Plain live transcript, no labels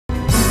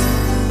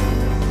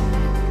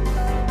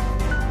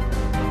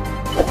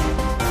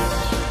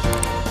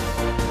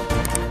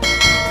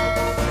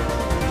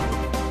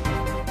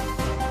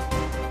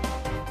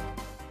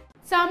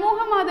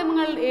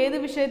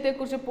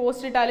വിഷയത്തെക്കുറിച്ച്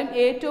പോസ്റ്റ് ഇട്ടാലും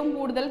ഏറ്റവും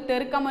കൂടുതൽ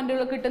തെറി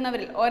കമന്റുകൾ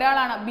കിട്ടുന്നവരിൽ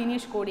ഒരാളാണ്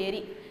ബിനീഷ്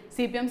കോടിയേരി.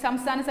 CPM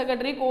സംസ്ഥാന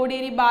സെക്രട്ടറി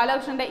കോടിയേരി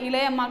ബാലകൃഷ്ണന്റെ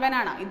ഇളയ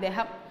മകനാണ്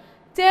ഇദ്ദേഹം.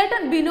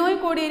 ചേട്ടൻ ബിനോയ്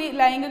കോടിയേരി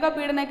ലൈംഗിക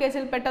പീഡന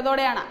കേസിൽ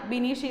പെട്ടതോടെയാണ്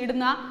ബിനീഷ്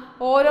ഇടുന്ന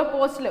ഓരോ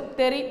പോസ്റ്റിലും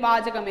തെറി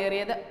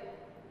വാചകമേറിയത്.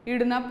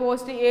 ഇടുന്ന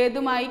പോസ്റ്റ്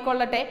ഏതുമായി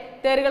കൊള്ളട്ടെ,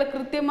 തെറികൾ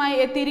കൃത്യമായി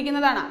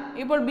എത്തിയിരിക്കുന്നതാണ്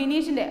ഇപ്പോൾ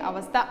ബിനീഷിന്റെ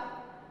അവസ്ഥ.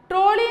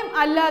 ട്രോളിയും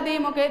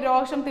അല്ലാതെയും ഒക്കെ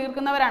രോഷം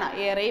തീർക്കുന്നവരാണ്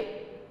ഏറെയും.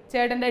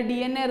 ചേട്ടന്റെ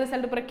DNA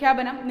റിസൾട്ട്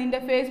പ്രഖ്യാപനം നിന്റെ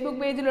ഫേസ്ബുക്ക്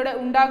പേജിലൂടെ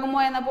ഉണ്ടാകുമോ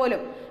എന്ന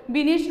പോലും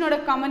ബിനീഷിനോട്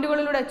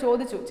കമന്റുകളിലൂടെ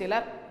ചോദിച്ചു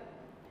ചിലർ.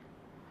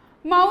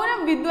 മൗനം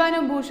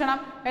വിദ്വാനും ഭൂഷണം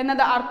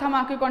എന്നത്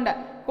അർത്ഥമാക്കിക്കൊണ്ട്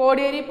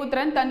കോടിയേരി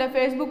പുത്രൻ തന്റെ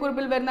ഫേസ്ബുക്ക്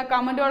കുറിപ്പിൽ വരുന്ന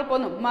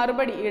കമന്റുകൾക്കൊന്നും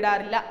മറുപടി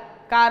ഇടാറില്ല.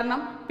 കാരണം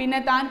പിന്നെ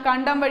താൻ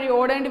കണ്ടം വഴി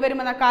ഓടേണ്ടി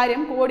വരുമെന്ന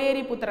കാര്യം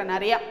കോടിയേരി പുത്രൻ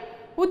അറിയാം.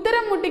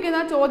 ഉത്തരം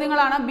മുട്ടിക്കുന്ന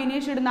ചോദ്യങ്ങളാണ്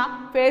ബിനീഷ് ഇടുന്ന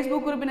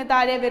ഫേസ്ബുക്ക് കുറിപ്പിന്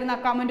താഴെ വരുന്ന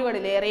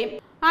കമന്റുകളിലേറെയും.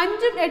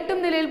 5ഉം 8ഉം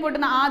നിലയിൽ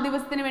പൊട്ടുന്ന ആ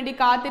ദിവസത്തിന് വേണ്ടി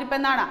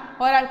കാത്തിരിപ്പെന്നാണ്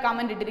ഒരാൾ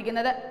കമന്റ്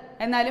ഇട്ടിരിക്കുന്നത്.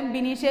 എന്നാലും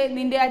ബിനീഷെ,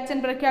 നിന്റെ അച്ഛൻ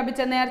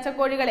പ്രഖ്യാപിച്ച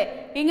നേർച്ചക്കോഴികളെ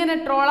ഇങ്ങനെ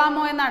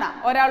ട്രോളാമോ എന്നാണ്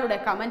ഒരാളുടെ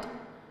കമന്റ്.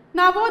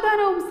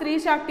 നവോത്ഥാനവും സ്ത്രീ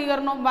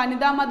ശാക്തീകരണവും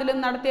വനിതാ മതിലും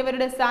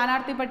നടത്തിയവരുടെ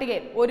സ്ഥാനാർത്ഥി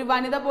പട്ടികയിൽ ഒരു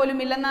വനിത പോലും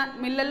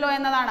ഇല്ലല്ലോ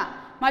എന്നതാണ്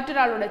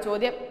മറ്റൊരാളുടെ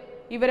ചോദ്യം.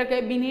 ഇവരൊക്കെ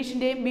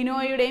ബിനീഷിന്റെയും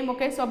ബിനോയുടെയും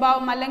ഒക്കെ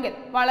സ്വഭാവം അല്ലെങ്കിൽ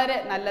വളരെ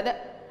നല്ലത്.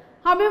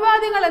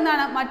 അഭിവാദ്യങ്ങൾ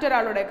എന്നാണ്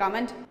മറ്റൊരാളുടെ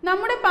കമന്റ്.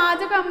 നമ്മുടെ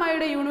പാചക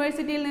അമ്മയുടെ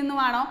യൂണിവേഴ്സിറ്റിയിൽ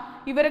നിന്നുമാണോ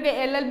ഇവരൊക്കെ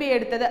LLB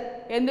എടുത്തത്?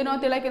 എന്തിനോ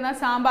തിളയ്ക്കുന്ന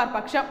സാമ്പാർ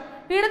പക്ഷം.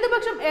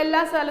 ഇടതുപക്ഷം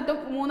എല്ലാ സ്ഥലത്തും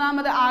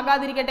മൂന്നാമത്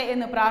ആകാതിരിക്കട്ടെ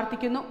എന്ന്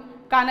പ്രാർത്ഥിക്കുന്നു.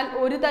 കനൽ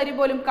ഒരു തരി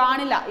പോലും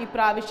കാണില്ല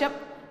ഇപ്രാവശ്യം.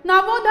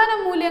 നവോത്ഥാന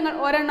മൂല്യങ്ങൾ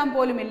ഒരെണ്ണം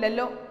പോലും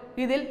ഇല്ലല്ലോ.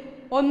 ഇതിൽ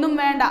ഒന്നും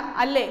വേണ്ട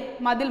അല്ലേ,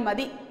 മതിൽ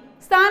മതി.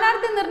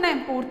 സ്ഥാനാർത്ഥി നിർണയം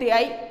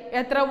പൂർത്തിയായി.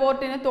 എത്ര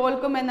വോട്ടിന്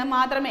തോൽക്കുമെന്ന്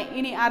മാത്രമേ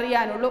ഇനി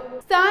അറിയാനുള്ളൂ.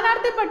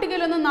 സ്ഥാനാർത്ഥി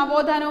പട്ടികയിലൊന്നും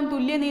നവോത്ഥാനവും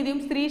തുല്യനീതിയും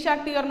സ്ത്രീ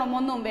ശാക്തീകരണവും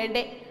ഒന്നും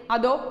വേണ്ടേ?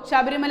 അതോ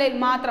ശബരിമലയിൽ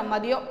മാത്രം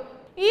മതിയോ?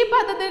 ഈ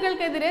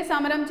പദ്ധതികൾക്കെതിരെ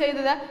സമരം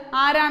ചെയ്തത്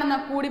ആരാണെന്ന്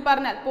കൂടി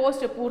പറഞ്ഞാൽ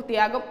പോസ്റ്റ്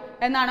പൂർത്തിയാകും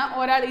എന്നാണ്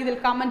ഒരാൾ ഇതിൽ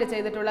കമന്റ്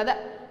ചെയ്തിട്ടുള്ളത്.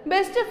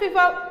 Best FIFA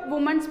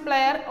women's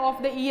player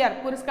of the year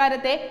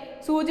പുരസ്കാരത്തെ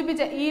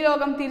സൂചിപ്പിച്ച് ഈ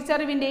ലോകം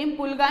തിരിച്ചറിവിന്റെയും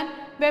പുൽകാൻ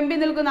വെമ്പി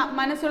നിൽക്കുന്ന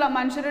മനസ്സുള്ള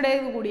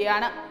മനുഷ്യരുടേതു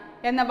കൂടിയാണ്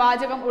എന്ന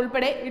വാചകം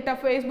ഉൾപ്പെടെ ഇട്ട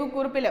ഫേസ്ബുക്ക്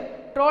കുറിപ്പിലും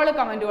ട്രോള്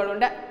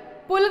കമന്റുകളുണ്ട്.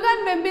 പുൽകാൻ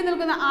വെമ്പി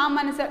നിൽക്കുന്ന ആ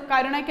മനസ്സ്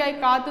കരുണയ്ക്കായി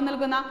കാത്തു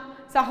നിൽക്കുന്ന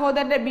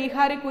സഹോദരന്റെ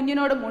ബീഹാരി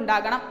കുഞ്ഞിനോടും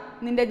ഉണ്ടാകണം.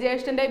 നിന്റെ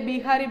ജ്യേഷ്ഠന്റെ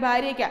ബീഹാരി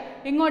ഭാര്യയ്ക്ക്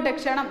ഇങ്ങോട്ട്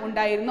ക്ഷണം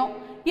ഉണ്ടായിരുന്നു.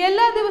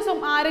 എല്ലാ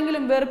ദിവസവും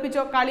ആരെങ്കിലും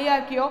വെറുപ്പിച്ചോ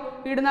കളിയാക്കിയോ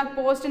ഇടുന്ന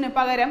പോസ്റ്റിന്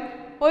പകരം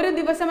ഒരു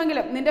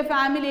ദിവസമെങ്കിലും നിന്റെ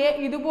ഫാമിലിയെ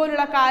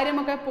ഇതുപോലുള്ള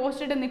കാര്യമൊക്കെ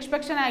പോസ്റ്റിട്ട്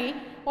നിഷ്പക്ഷനായി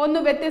ഒന്ന്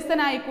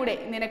വ്യത്യസ്തനായി കൂടെ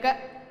നിനക്ക്?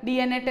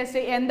 DNA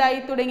ടെസ്റ്റ് എന്തായി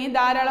തുടങ്ങി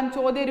ധാരാളം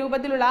ചോദ്യ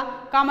രൂപത്തിലുള്ള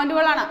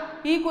കമന്റുകളാണ്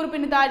ഈ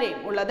കുറിപ്പിന് താഴെയും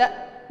ഉള്ളത്.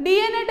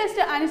 DNA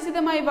ടെസ്റ്റ്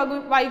അനിശ്ചിതമായി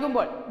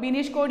വൈകുമ്പോൾ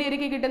ബിനീഷ്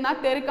കോടിയേരിക്ക് കിട്ടുന്ന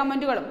തെറി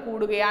കമന്റുകളും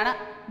കൂടുകയാണ്.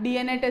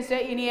 DNA ടെസ്റ്റ്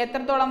ഇനി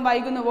എത്രത്തോളം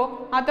വൈകുന്നുവോ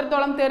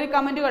അത്രത്തോളം തെറി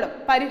കമന്റുകളും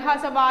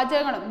പരിഹാസ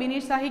വാചകങ്ങളും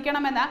ബിനീഷ്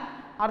സഹിക്കണമെന്ന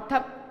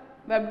അർത്ഥം.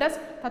 Web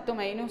desk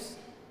Tatwamayi news.